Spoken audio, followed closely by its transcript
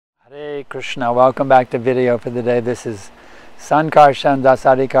Hare Krishna. Welcome back to video for the day. This is Sankarshan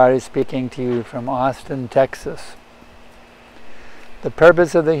Dasadikari speaking to you from Austin, Texas. The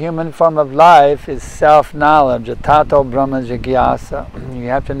purpose of the human form of life is self-knowledge, tato brahma jigyasa. You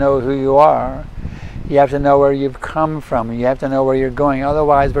have to know who you are. You have to know where you've come from. You have to know where you're going.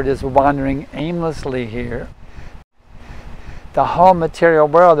 Otherwise, we're just wandering aimlessly here. The whole material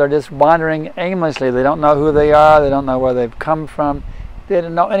world, they're just wandering aimlessly. They don't know who they are. They don't know where they've come from. They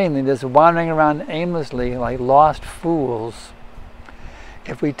don't know anything, just wandering around aimlessly like lost fools.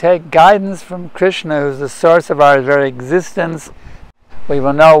 If we take guidance from Krishna, who's the source of our very existence, we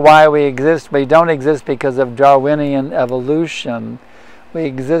will know why we exist. We don't exist because of Darwinian evolution. We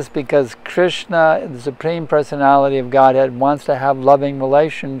exist because Krishna, the Supreme Personality of Godhead, wants to have loving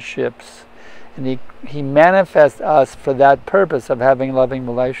relationships. And he manifests us for that purpose of having loving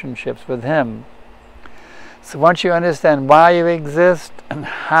relationships with Him. So once you understand why you exist and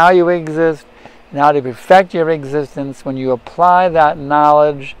how you exist and how to perfect your existence, when you apply that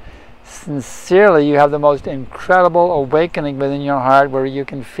knowledge sincerely, you have the most incredible awakening within your heart where you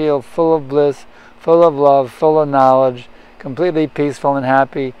can feel full of bliss, full of love, full of knowledge, completely peaceful and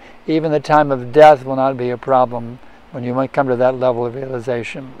happy. Even the time of death will not be a problem when you might come to that level of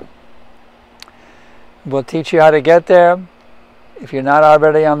realization. We'll teach you how to get there. If you're not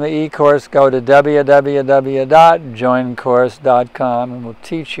already on the e-course, go to www.joincourse.com and we'll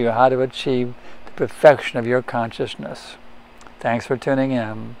teach you how to achieve the perfection of your consciousness. Thanks for tuning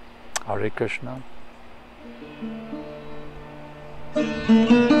in. Hare Krishna.